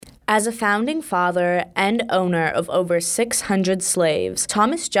As a founding father and owner of over 600 slaves,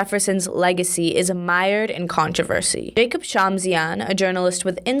 Thomas Jefferson's legacy is mired in controversy. Jacob Shamsian, a journalist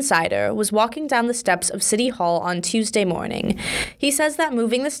with Insider, was walking down the steps of City Hall on Tuesday morning. He says that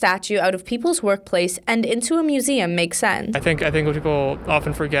moving the statue out of people's workplace and into a museum makes sense. I think what people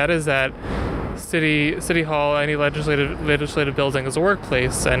often forget is that City Hall, any legislative building, is a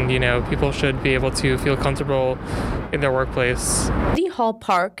workplace, and people should be able to feel comfortable in their workplace. City Hall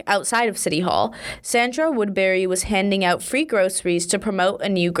Park, outside of City Hall, Sandra Woodbury was handing out free groceries to promote a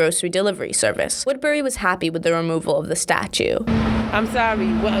new grocery delivery service. Woodbury was happy with the removal of the statue. I'm sorry,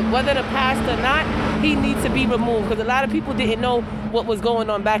 whether the past or not, he needs to be removed, because a lot of people didn't know what was going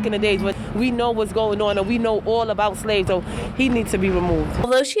on back in the days, but we know what's going on and we know all about slaves, so he needs to be removed.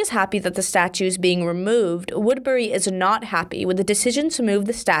 Although she is happy that the statue is being removed, Woodbury is not happy with the decision to move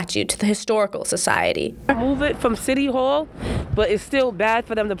the statue to the Historical Society. Move it from City Hall, but it's still bad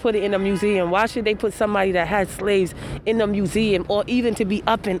for them to put it in a museum. Why should they put somebody that had slaves in a museum, or even to be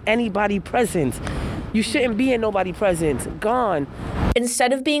up in anybody's presence? You shouldn't be in nobody's presence. Gone.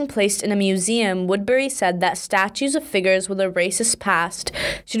 Instead of being placed in a museum, Woodbury said that statues of figures with a racist past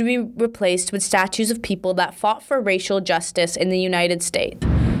should be replaced with statues of people that fought for racial justice in the United States.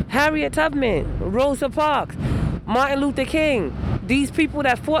 Harriet Tubman, Rosa Parks, Martin Luther King, these people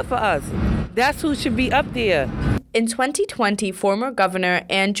that fought for us, that's who should be up there. In 2020, former Governor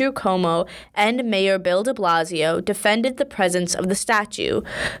Andrew Cuomo and Mayor Bill de Blasio defended the presence of the statue.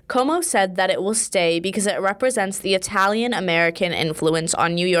 Cuomo said that it will stay because it represents the Italian-American influence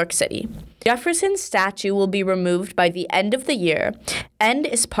on New York City. Jefferson's statue will be removed by the end of the year and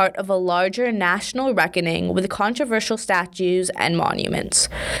is part of a larger national reckoning with controversial statues and monuments.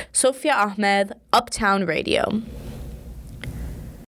 Sophia Ahmed, Uptown Radio.